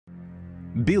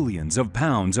Billions of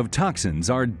pounds of toxins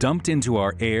are dumped into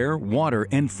our air, water,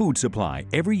 and food supply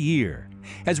every year.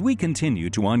 As we continue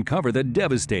to uncover the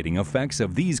devastating effects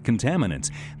of these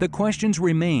contaminants, the questions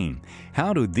remain: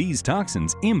 how do these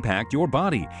toxins impact your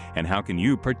body? And how can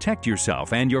you protect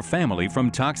yourself and your family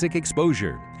from toxic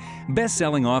exposure?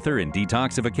 Best-selling author and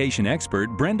detoxification expert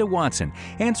Brenda Watson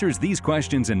answers these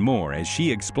questions and more as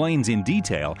she explains in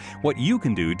detail what you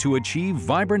can do to achieve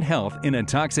vibrant health in a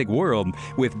toxic world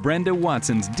with Brenda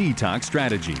Watson's detox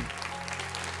strategy.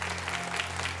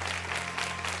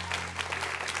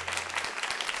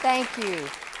 Thank you.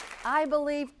 I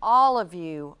believe all of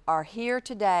you are here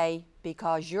today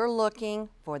because you're looking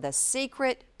for the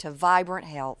secret to vibrant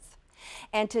health.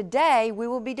 And today we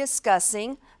will be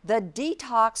discussing the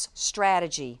detox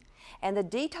strategy. And the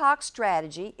detox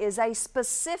strategy is a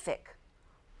specific,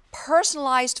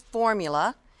 personalized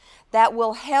formula that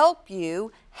will help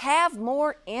you have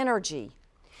more energy,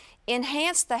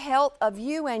 enhance the health of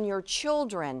you and your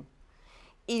children,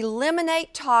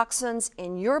 eliminate toxins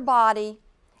in your body,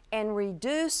 and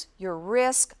reduce your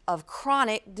risk of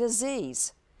chronic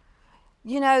disease.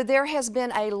 You know, there has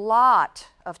been a lot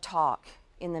of talk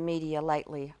in the media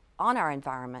lately on our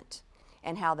environment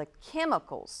and how the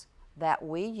chemicals that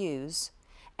we use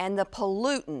and the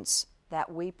pollutants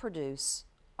that we produce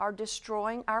are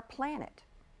destroying our planet.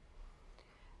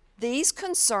 These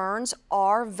concerns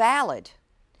are valid.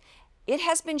 It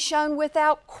has been shown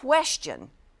without question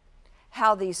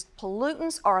how these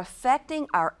pollutants are affecting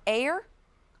our air,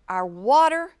 our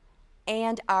water,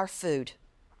 and our food.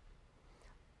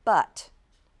 But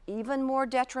even more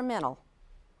detrimental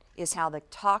is how the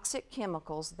toxic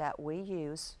chemicals that we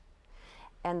use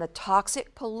and the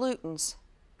toxic pollutants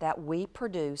that we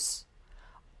produce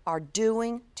are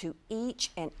doing to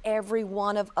each and every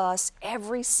one of us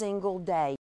every single day.